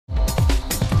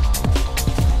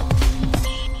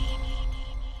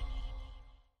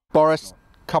Boris,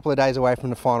 a couple of days away from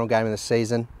the final game of the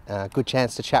season. Good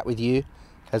chance to chat with you,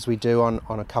 as we do on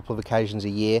a couple of occasions a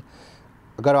year.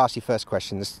 I've got to ask you first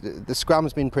question. The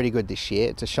scrum's been pretty good this year.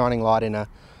 It's a shining light in a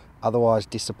otherwise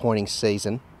disappointing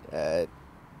season.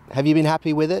 Have you been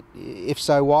happy with it? If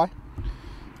so, why?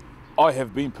 I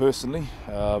have been personally.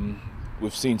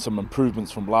 We've seen some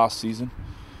improvements from last season.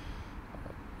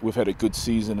 We've had a good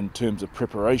season in terms of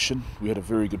preparation. We had a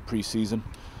very good pre-season,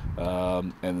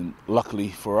 and luckily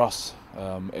for us,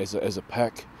 as a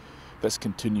pack, that's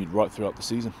continued right throughout the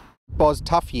season. Boz,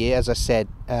 tough year, as I said.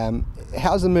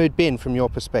 How's the mood been from your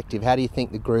perspective? How do you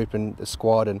think the group and the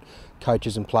squad and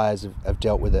coaches and players have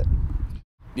dealt with it?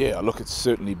 Yeah, look, it's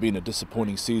certainly been a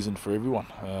disappointing season for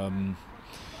everyone.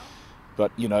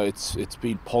 But you know, it's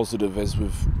been positive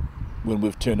when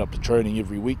we've turned up to training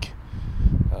every week.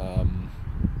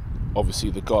 Obviously,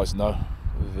 the guys know,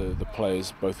 the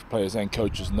players, both players and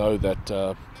coaches know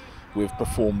that we've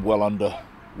performed well under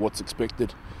what's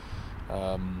expected.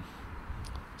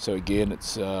 So again,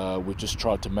 we've just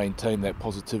tried to maintain that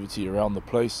positivity around the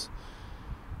place,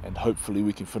 and hopefully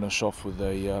we can finish off with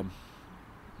a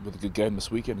good game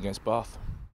this weekend against Bath.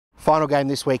 Final game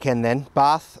this weekend then.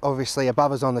 Bath, obviously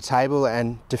above us on the table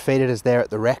and defeated us there at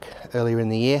the Rec earlier in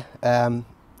the year.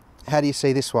 How do you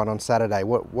see this one on Saturday?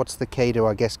 What's the key to,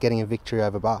 I guess, getting a victory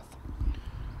over Bath?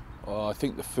 I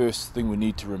think the first thing we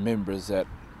need to remember is that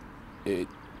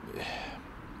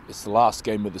it's the last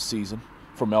game of the season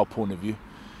from our point of view.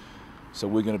 So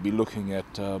we're going to be looking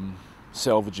at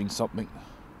salvaging something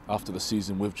after the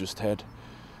season we've just had.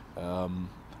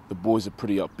 The boys are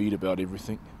pretty upbeat about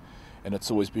everything, and it's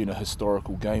always been a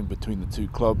historical game between the two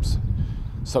clubs,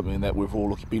 something that we've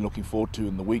all been looking forward to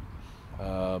in the week.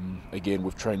 Again,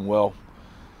 we've trained well,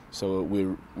 so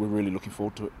we're really looking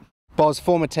forward to it. Boz,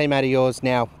 former teammate of yours,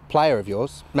 now player of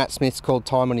yours, Matt Smith's called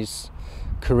time on his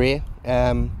career.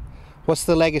 What's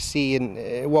the legacy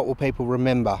and what will people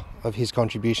remember of his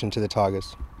contribution to the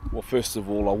Tigers? Well, first of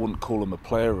all, I wouldn't call him a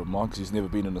player of mine because he's never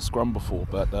been in a scrum before,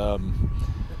 but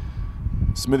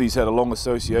Smithy's had a long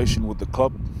association with the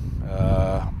club,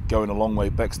 going a long way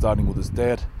back, starting with his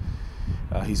dad.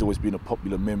 He's always been a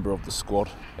popular member of the squad,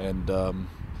 and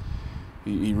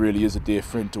he really is a dear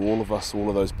friend to all of us, all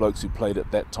of those blokes who played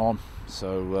at that time.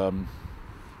 So,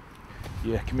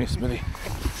 yeah, come here, Smithy.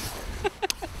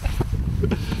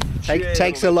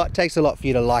 Takes a lot for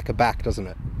you to like a back, doesn't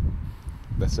it?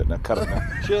 That's it, now cut it now.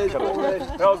 Cheers, boys.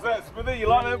 How's that, Smithy? You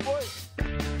like that, boy?